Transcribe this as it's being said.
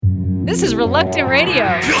This is Reluctant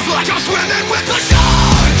Radio. Feels like I'm swimming with the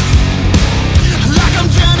sharks, like I'm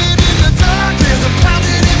drowning in the dark. There's a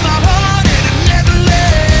pounding in my heart and it never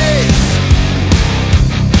lays.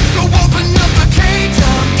 So open up the cage,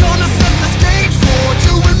 I'm gonna set the stage for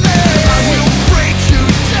you and me. I will break you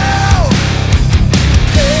down.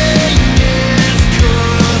 Pain is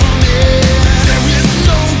coming. There is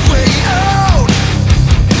no way out.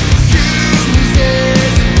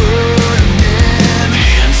 Fuses burning.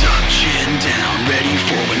 Hands up, chin down, ready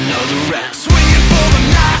for another round. Swinging for the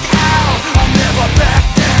knockout, I'll never back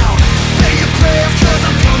down. Say your prayers 'cause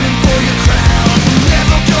I'm coming for your crown. I'm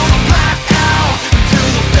never gonna black out until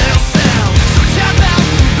the bell sounds. So tap out,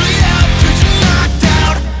 bleed out 'cause you're knocked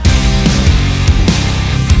out.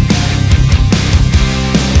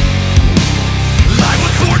 I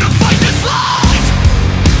was born to fight this fight.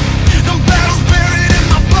 The battle's buried in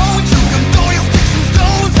my bones. You can throw your sticks and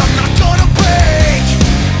stones, I'm not gonna break.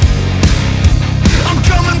 I'm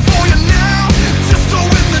coming for you now, just throw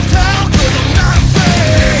in the towel 'cause I'm not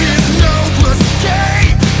afraid. There is no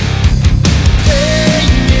escape. Pain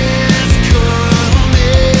is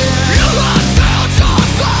coming. You lost out your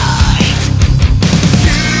fight.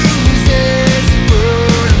 Fuses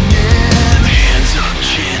burning. Hands up,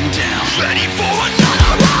 chin down, ready for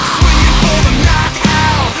another round. Swinging for the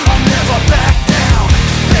knockout, I'll never back down.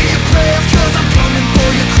 Say your prayers 'cause I'm coming for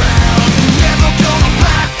your crown. I'm never gonna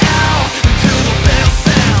back out until the bell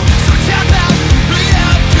sounds. So tap out, bleed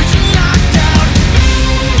out 'cause you're knocked out.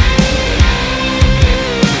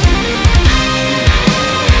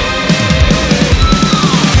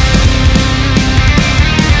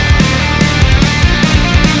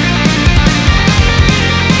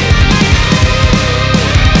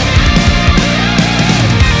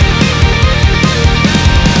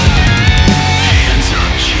 Hands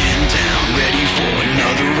up, chin down, ready for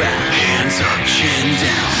another round. Hands up, chin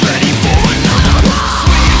down, ready for another round.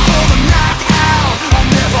 Swinging for the knockout, I'll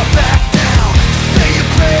never back down. Say your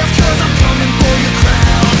prayers 'cause I'm coming for your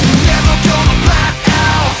crown. I'm never gonna black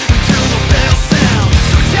out until the bell sounds.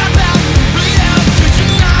 So tap out, bleed out 'cause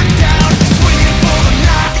you're knocked out. Swinging for the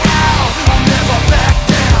knockout, I'll never back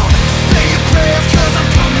down. Say your prayers 'cause I'm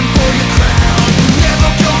coming for your crown. I'm never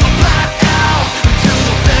gonna black out until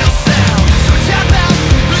the bell sounds. So tap out,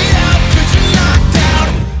 bleed out 'cause you're knocked out.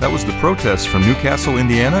 That was The Protest from Newcastle,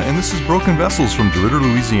 Indiana, and this is Broken Vessels from DeRidder,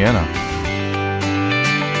 Louisiana.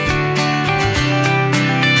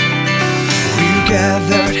 We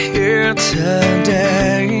gathered here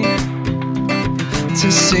today to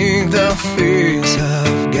sing the face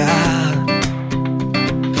of God.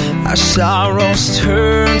 Our sorrows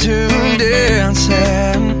turn to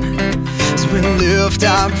dancing as we lift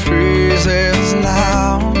our praises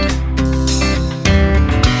loud.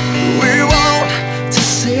 We want to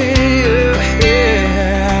see you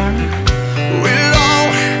here. We long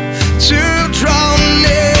to draw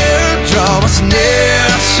us near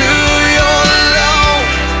to your love,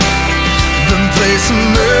 the place of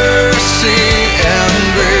mercy and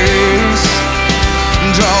grace.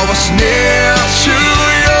 Draw us near to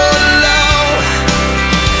your love,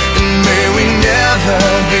 and may we never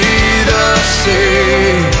be the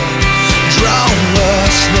same. Draw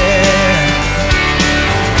us near.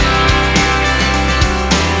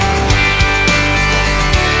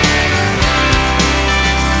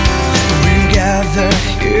 We gather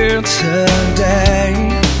here today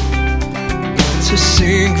to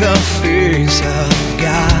sing the face of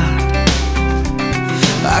God.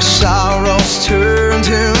 Our sorrows turn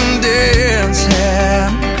to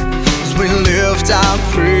dancing as we lift our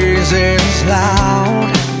praises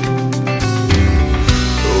loud.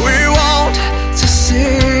 We want to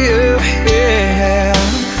see you here.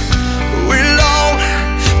 We long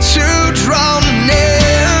to draw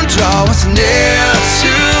us near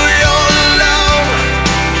to your love,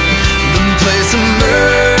 the place of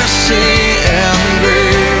mercy and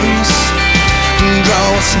grace. Draw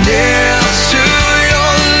us near to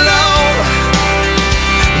your love,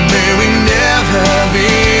 may we never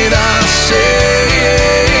be the same.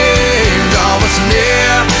 Draw us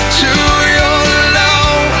near to your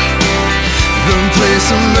love, the place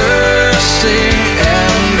of mercy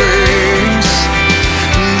and grace.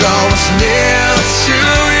 Draw us near to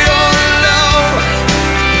your love,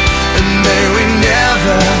 and may we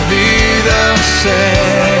never be the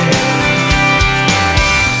same.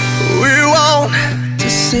 We want to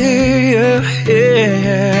see you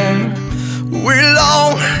here. We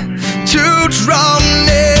long to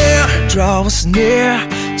draw us near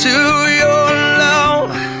to your love,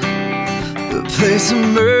 the place of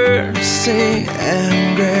mercy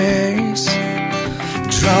and grace.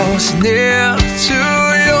 Draw us near to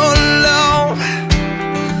your love,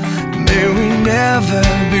 never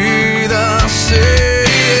be the same.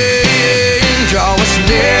 Draw us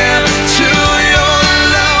near to your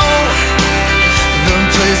love, the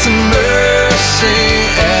place of mercy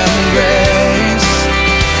and grace.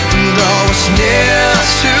 Draw us near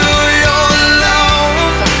to your love,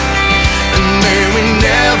 and may we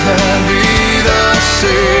never be the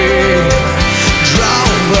same. Draw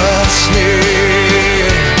us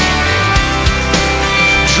near,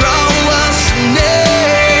 draw us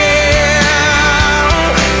near,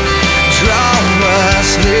 draw us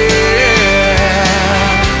near,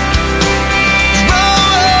 draw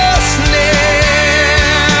us near.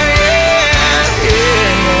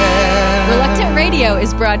 Reluctant Radio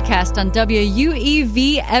is broadcast on WUEV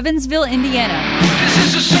Evansville, Indiana. This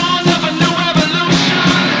is a song of a new revolution.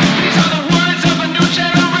 These are the words of a new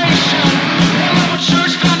generation. One love, a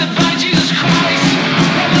church founded by Jesus Christ.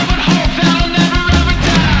 One love and hope that'll never ever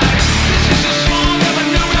die. This is a song of a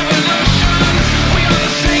new revolution. We are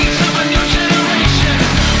the saints of a new generation.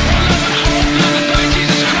 One love and hope founded by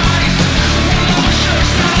Jesus Christ. One love, a church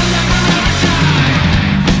that'll never ever die.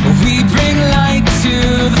 We bring light to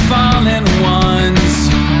the fallen ones.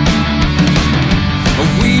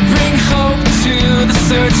 We bring hope to the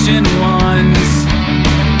searching ones.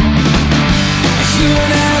 A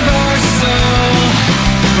universal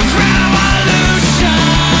revolution.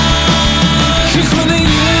 'Cause we're the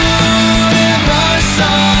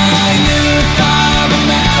universal youth of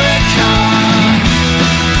America.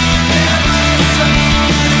 Universal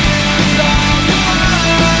youth of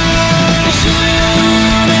America.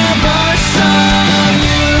 Universal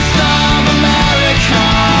youth of America.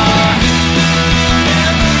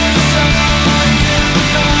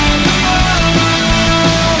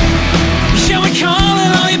 Yeah, we're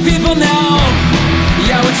calling all you people now.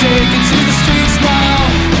 Yeah, we're taking to the streets now.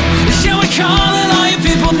 Yeah, we're calling all you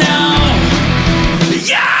people now.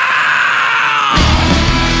 Yeah!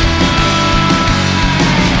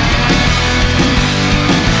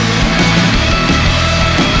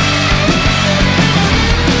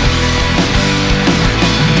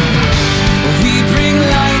 We bring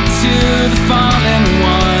light to the fallen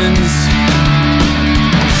ones.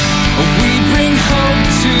 We bring hope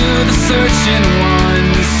to the searching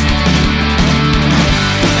ones.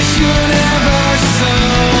 A universal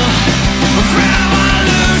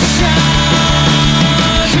revolution.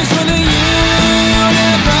 'Cause we're the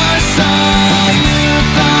universal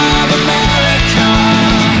youth of America.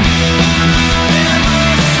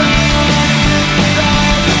 Universal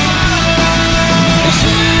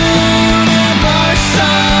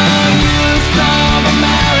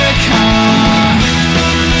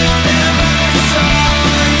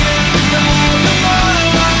youth of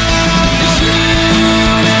America.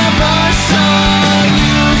 Universal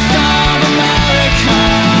youth of America.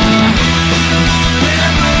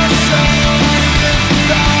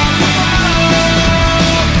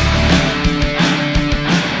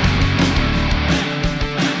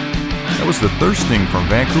 That was The Thirsting from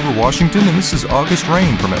Vancouver, Washington, and this is August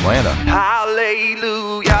Rain from Atlanta.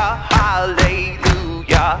 Hallelujah,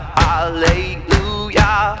 hallelujah,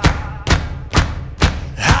 hallelujah.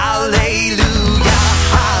 Hallelujah,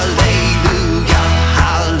 hallelujah,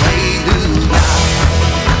 hallelujah.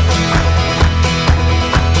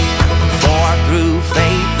 For through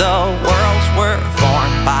faith the worlds were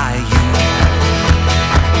formed by you.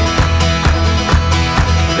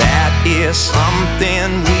 That is something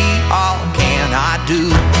we all cannot do.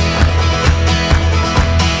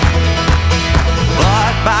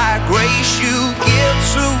 But by grace you give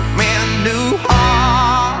to men new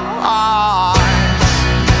hearts.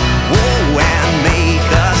 Oh, and make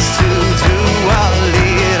us to do a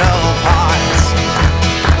little part.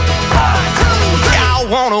 I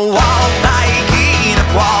wanna walk like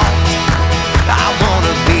Enoch walked. I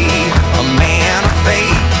wanna be a man of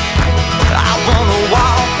faith. I wanna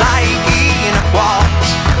walk like Enoch walked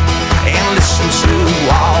and listen to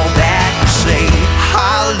all that you say.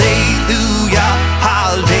 Hallelujah,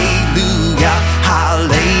 hallelujah,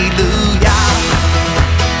 hallelujah.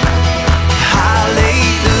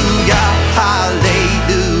 Hallelujah,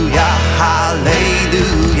 hallelujah,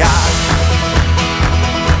 hallelujah.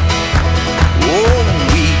 Oh,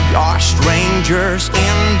 we are strangers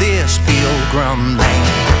in this pilgrim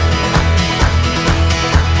land,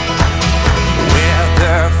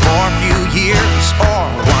 whether for a few years or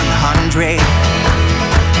 100.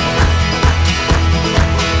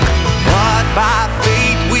 But by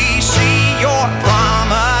faith we see your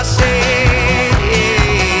promises.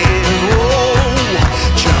 Oh,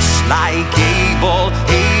 just like Abel,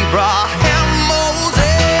 Abraham, Moses.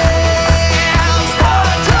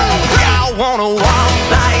 I wanna walk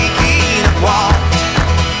like Enoch walked.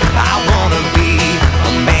 I wanna be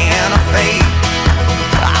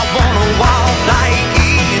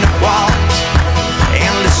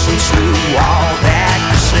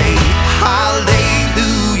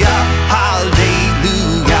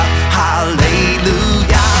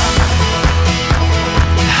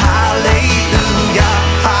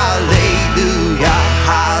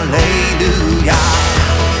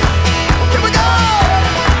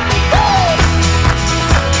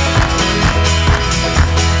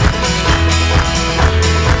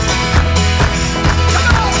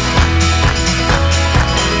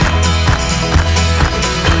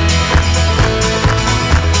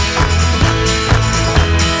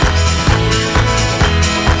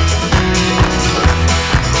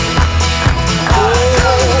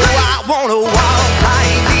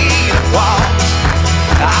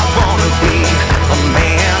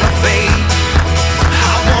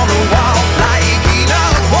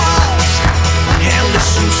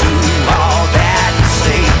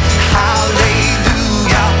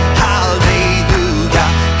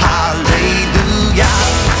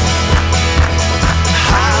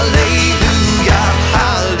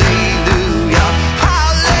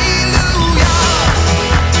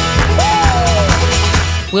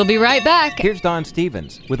We'll be right back. Here's Don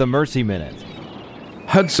Stevens with a Mercy Minute.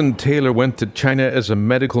 Hudson Taylor went to China as a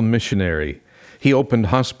medical missionary. He opened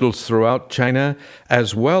hospitals throughout China,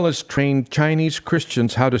 as well as trained Chinese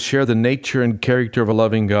Christians how to share the nature and character of a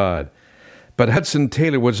loving God. But Hudson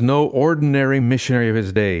Taylor was no ordinary missionary of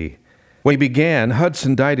his day. When he began,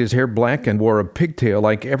 Hudson dyed his hair black and wore a pigtail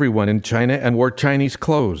like everyone in China and wore Chinese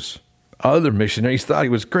clothes. Other missionaries thought he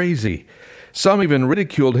was crazy. Some even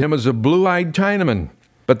ridiculed him as a blue-eyed Chinaman.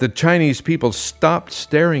 But the Chinese people stopped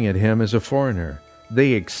staring at him as a foreigner.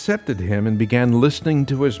 They accepted him and began listening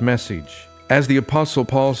to his message. As the Apostle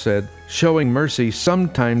Paul said, showing mercy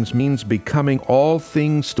sometimes means becoming all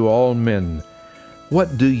things to all men.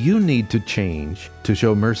 What do you need to change to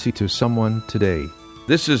show mercy to someone today?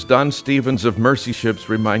 This is Don Stevens of Mercy Ships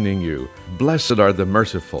reminding you, blessed are the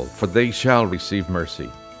merciful, for they shall receive mercy.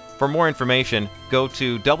 For more information, go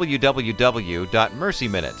to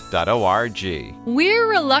www.mercyminute.org. We're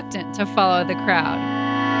reluctant to follow the crowd.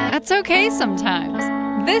 That's okay sometimes.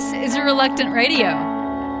 This is Reluctant Radio.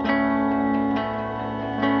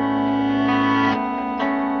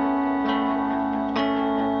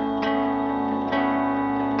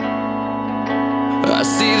 I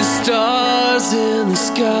see the stars in the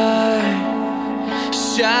sky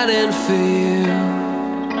shining for you.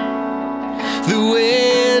 The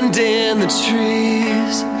wind in the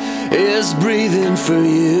trees is breathing for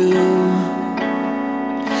you.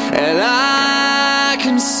 And I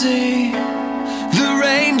can see the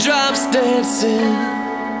raindrops dancing,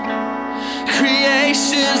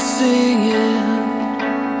 creation singing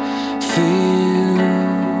for you.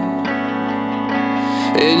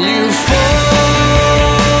 And you fall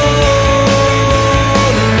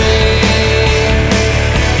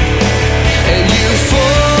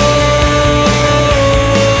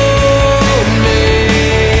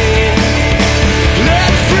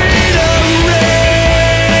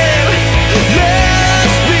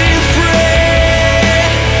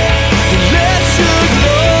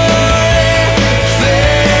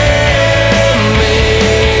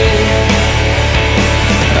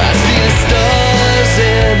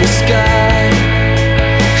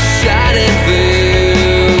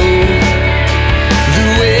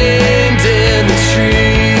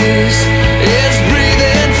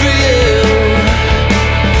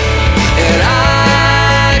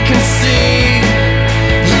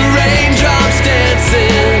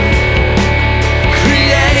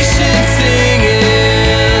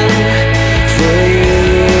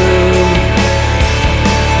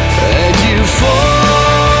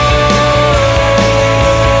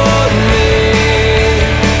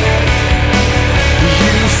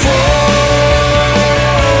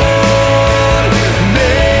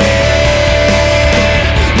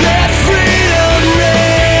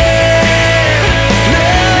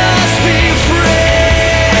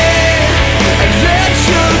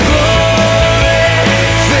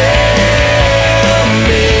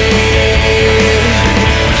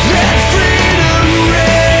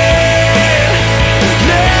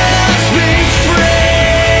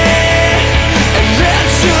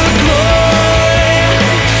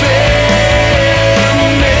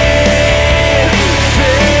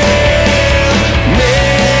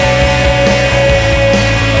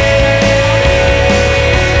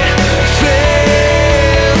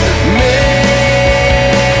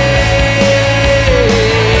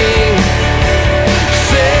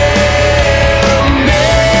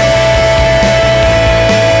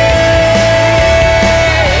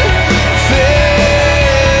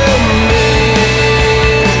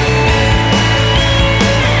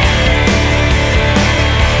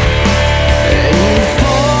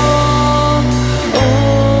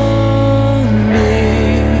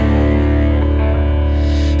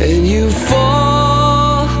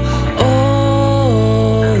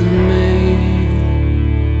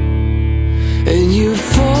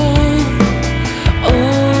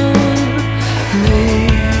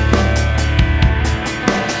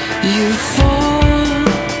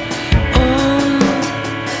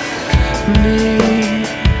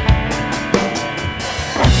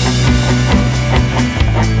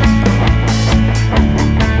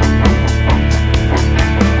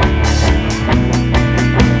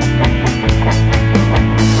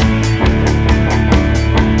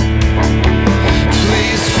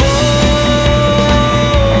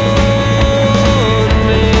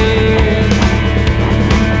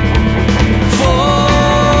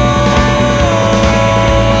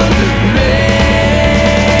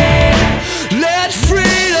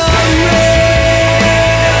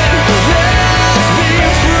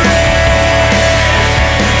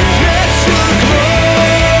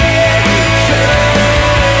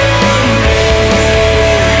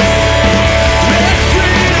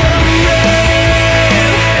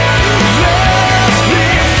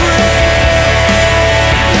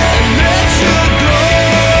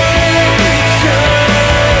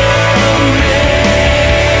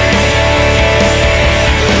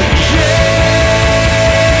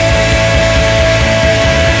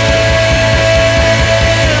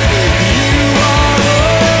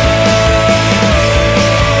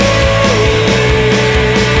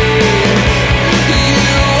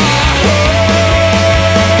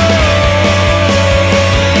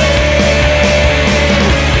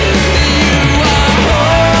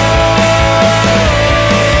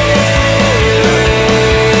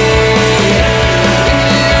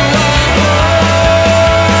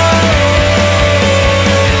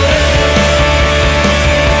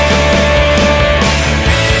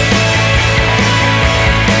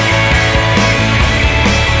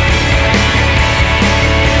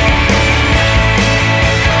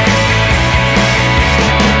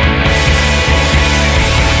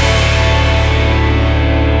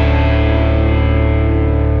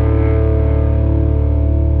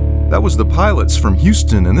That was the Pilots from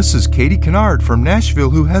Houston, and this is Katie Kennard from Nashville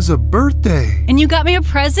who has a birthday. And you got me a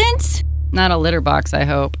present? Not a litter box, I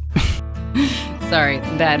hope. Sorry,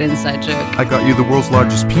 bad inside joke. I got you the world's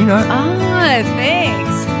largest peanut. Ah,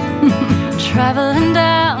 thanks. Traveling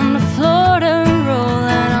down to Florida,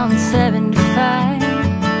 rolling on 75.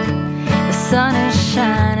 The sun is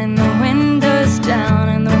shining, the window's down,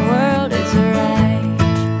 and the world is right.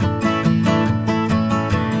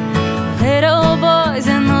 Little boys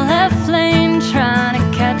in the left lane trying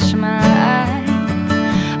to catch my eye.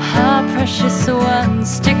 Our precious ones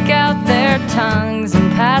stick out their tongues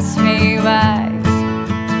and pass me by.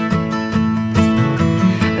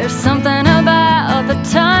 There's something about the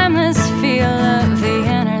timeless feel of the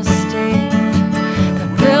interstate. The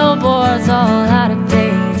billboard's all out of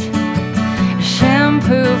date.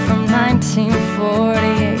 Shampoo from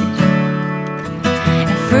 1948.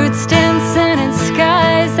 And fruit stands scented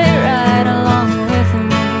skies, they ride along with me.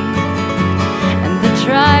 And the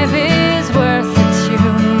drive is worth it to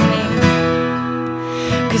me.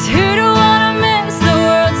 'Cause who do wanna miss the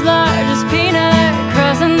world's largest peanut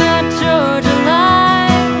crossing that Georgia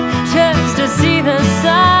line just to see the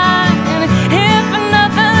sign, if for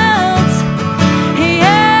nothing else,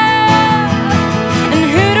 yeah. And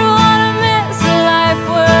who do wanna miss a life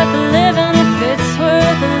worth living if it's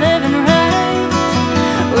worth living right,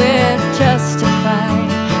 with justified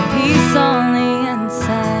peace on the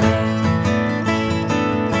inside.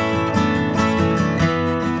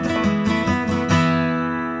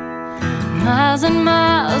 Miles and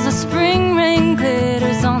miles of spring rain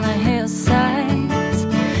glitters on the hillsides,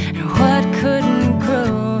 and what couldn't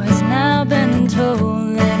grow has now been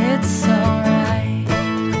told that it's alright.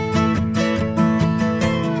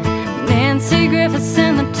 Nancy Griffiths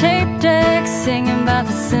in the tape deck singing about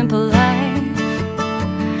the simple life.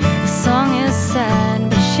 The song is sad,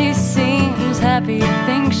 but she seems happy to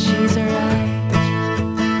think she's right.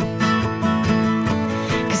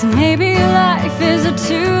 'Cause maybe life is a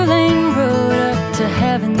two-lane road up to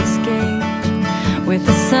heaven's gate, with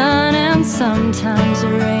the sun and sometimes the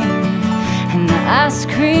rain, and the ice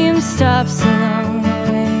cream stops along the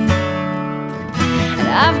way. And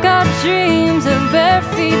I've got dreams of bare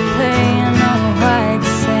feet playing on the white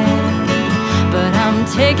sand, but I'm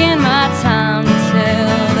taking my time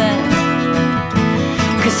till then.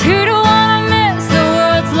 'Cause who do wanna miss the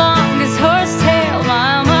world's longest horsetail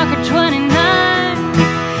mile marker 29,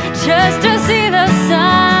 just to see the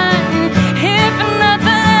sign, if for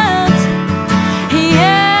nothing else,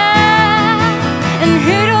 yeah. And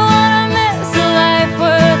who do wanna miss a life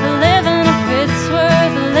worth living if it's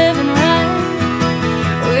worth living right,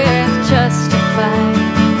 with justified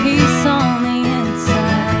peace on the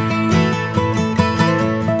inside.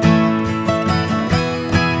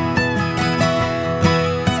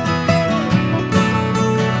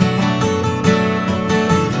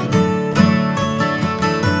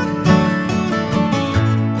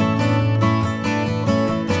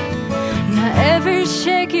 Now every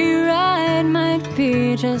shaky ride might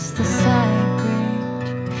be just the side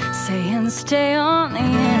grade, saying stay on the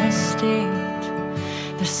interstate.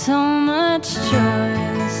 There's so much joy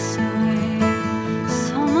this way,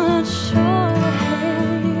 so much joy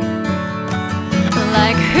ahead.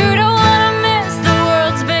 Like who don't wanna miss the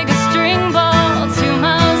world's biggest string ball 2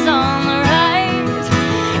 miles on the right,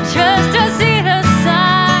 just to see the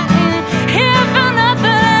sign, here for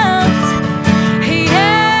nothing else,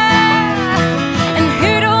 yeah. And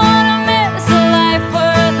who don't wanna miss a life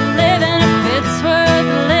worth living if it's worth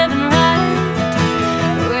living right,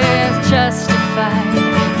 with justified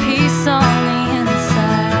peace on the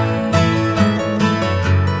inside.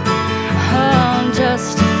 Oh,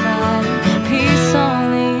 justified peace on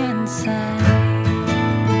the inside.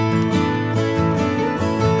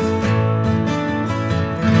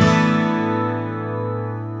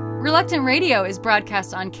 Reluctant Radio is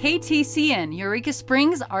broadcast on KTCN, Eureka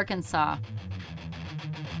Springs, Arkansas.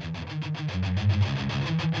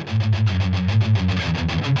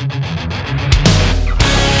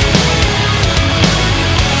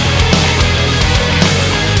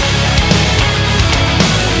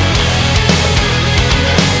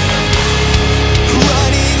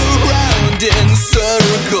 Running around in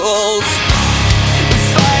circles,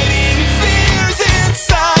 fighting fears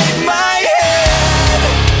inside my head.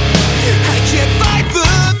 I can't fight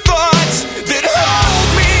the thoughts that hold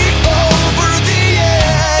me over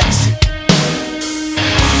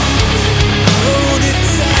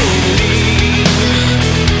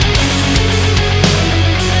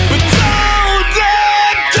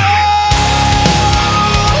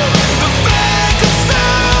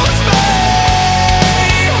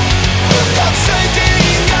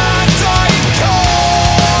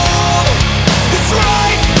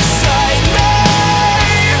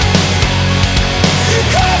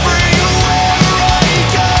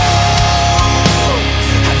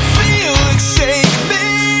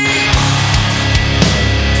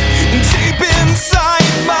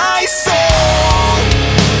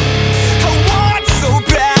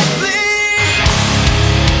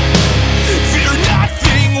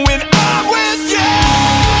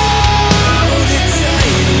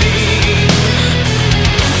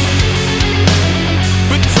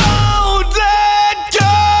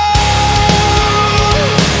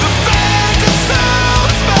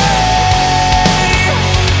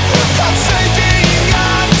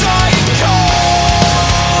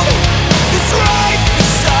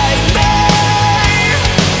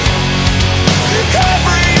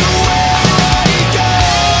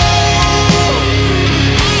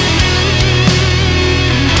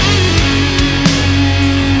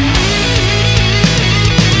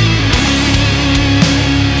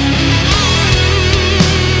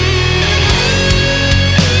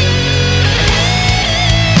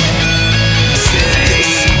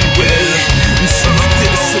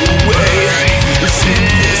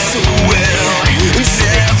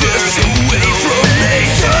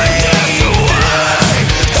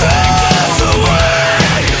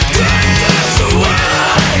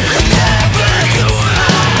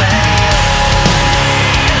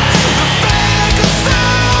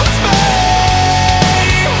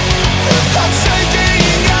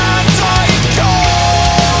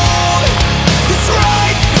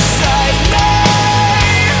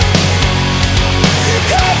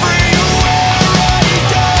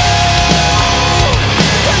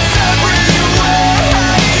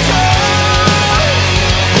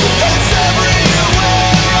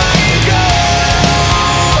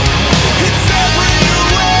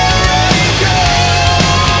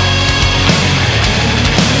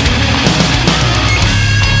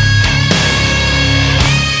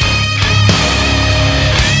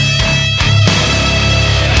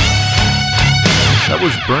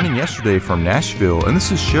Burning Yesterday from Nashville, and this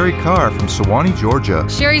is Sherry Carr from Sewanee, Georgia.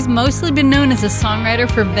 Sherry's mostly been known as a songwriter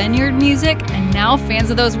for Vineyard Music, and now fans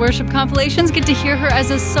of those worship compilations get to hear her as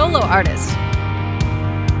a solo artist.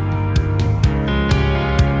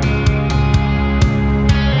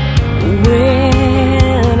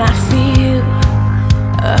 When I feel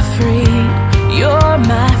afraid, you're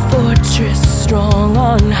my fortress, strong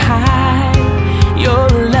on high. Your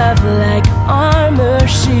love like armor,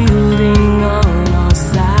 shielding on all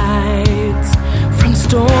sides. From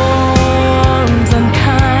storms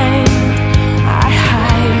unkind, I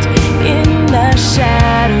hide in the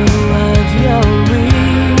shadow of your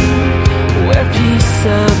wing, where peace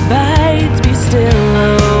abides. Be still,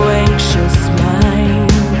 oh anxious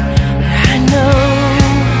mind. I know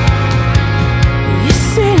you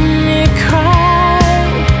see me cry,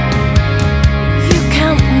 you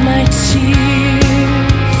count my tears.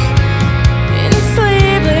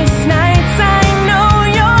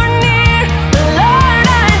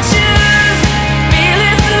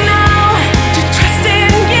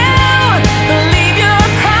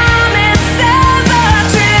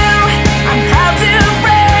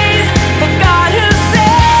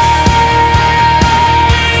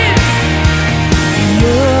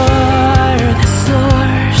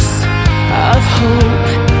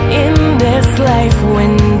 Life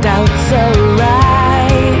when doubts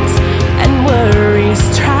arise and worries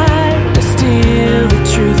try to steal the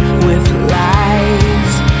truth with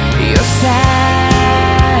lies. Your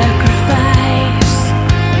sacrifice,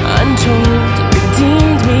 untold,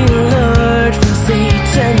 redeemed me, Lord, from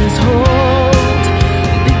Satan's hold.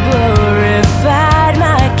 Be glorified,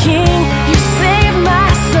 my King, you saved my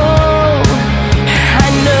soul. I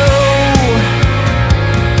know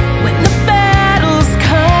when the battles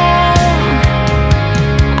come,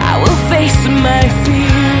 face my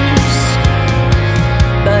fears,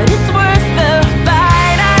 but it's worth the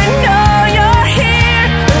fight. I know you're here,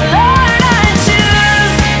 Lord. I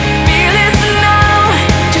choose fearless now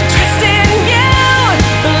to trust in you,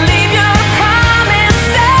 believe your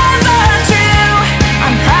promises are true.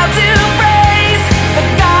 I'm proud to praise the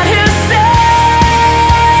God who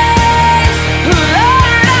saves.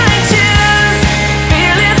 Lord, I choose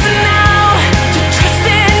fearless now to trust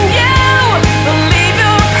in you, believe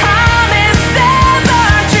your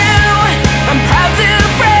I'm proud to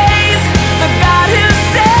praise the God who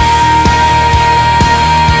saves.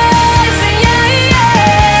 Yeah,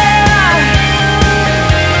 yeah.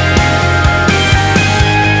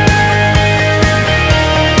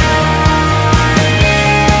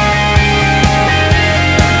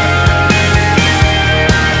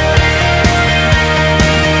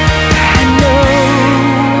 I know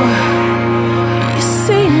you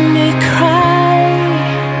see me cry,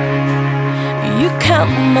 you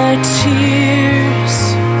count my tears.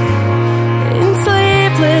 In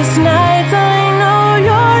sleepless nights, I know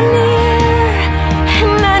you're near,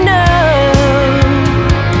 and I know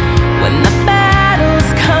when the battles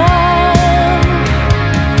come,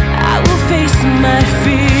 I will face my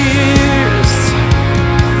fears,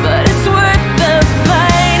 but it's worth the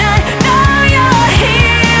fight. I know you're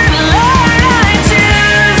here, Lord. I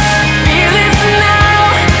choose fearless now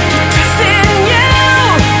to trust in you,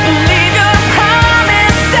 believe your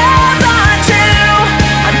promises are true.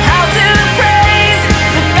 I'm proud to praise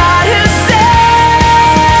the God who saves.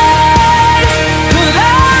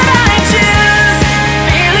 Lord, I choose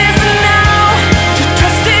fearless now to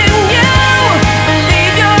trust in you,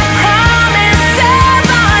 believe your promises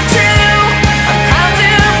are true. I'm proud to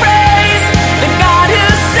praise the God who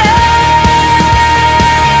saves.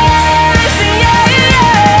 Yeah,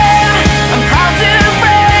 yeah. I'm proud to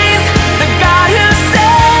praise the God who saves.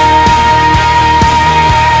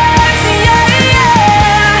 Yeah,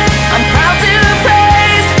 yeah. I'm proud to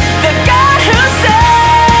praise the God who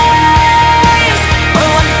saves.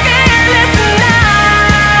 Oh, I'm fearless now.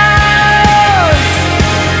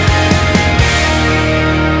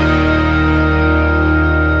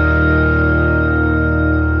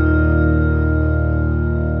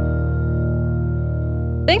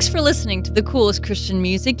 Thanks for listening to the coolest Christian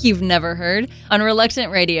music you've never heard on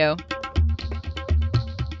Reluctant Radio.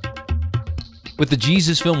 With the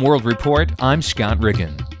Jesus Film World Report, I'm Scott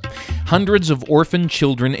Riggin. Hundreds of orphan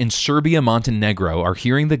children in Serbia, Montenegro are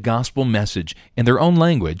hearing the gospel message in their own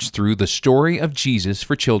language through the story of Jesus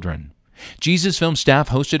for children. Jesus Film staff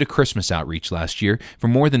hosted a Christmas outreach last year for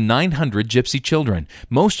more than 900 gypsy children,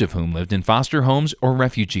 most of whom lived in foster homes or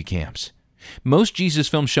refugee camps. Most Jesus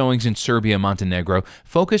Film showings in Serbia, Montenegro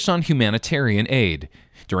focus on humanitarian aid.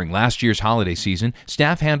 During last year's holiday season,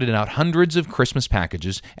 staff handed out hundreds of Christmas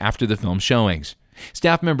packages after the film showings.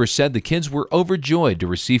 Staff members said the kids were overjoyed to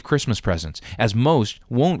receive Christmas presents, as most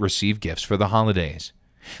won't receive gifts for the holidays.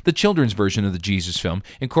 The children's version of the Jesus film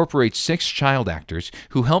incorporates 6 child actors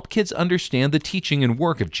who help kids understand the teaching and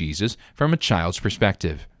work of Jesus from a child's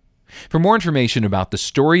perspective. For more information about the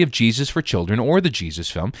story of Jesus for children or the Jesus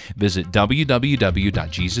film, visit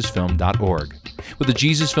www.jesusfilm.org. With the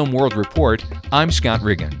Jesus Film World Report, I'm Scott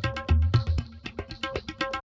Riggin.